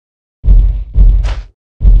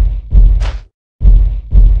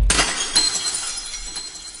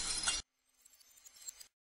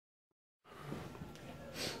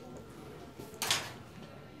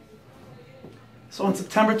So on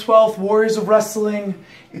September 12th, Warriors of Wrestling,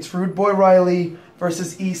 it's Rudeboy Riley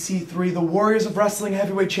versus EC3, the Warriors of Wrestling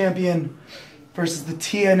heavyweight champion versus the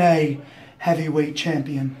TNA heavyweight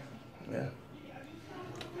champion. Yeah.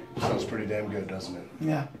 Sounds pretty damn good, doesn't it?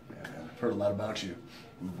 Yeah. Yeah, man. I've heard a lot about you.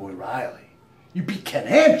 Rudeboy Riley. You beat Ken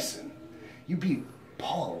Anderson. You beat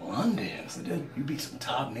Paul London. Yes, I did. You beat some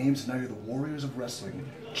top names, and now you're the Warriors of Wrestling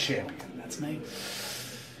champion. That's me.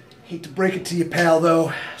 Hate to break it to you, pal,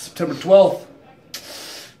 though. September 12th.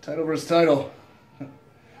 Title versus title. When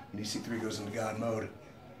EC3 goes into God mode,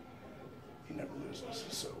 he never loses.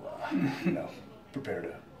 So, prepare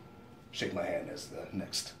to shake my hand as the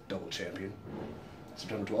next double champion.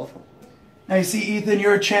 September 12th. Now you see, Ethan,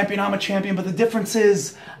 you're a champion, I'm a champion, but the difference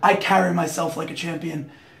is I carry myself like a champion.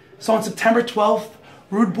 So on September 12th,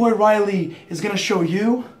 Rudeboy Riley is going to show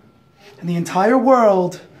you and the entire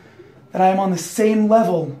world that I am on the same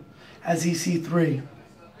level as EC3.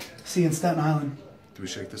 See you in Staten Island. Do we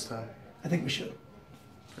shake this time? I think we should.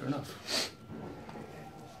 Fair enough.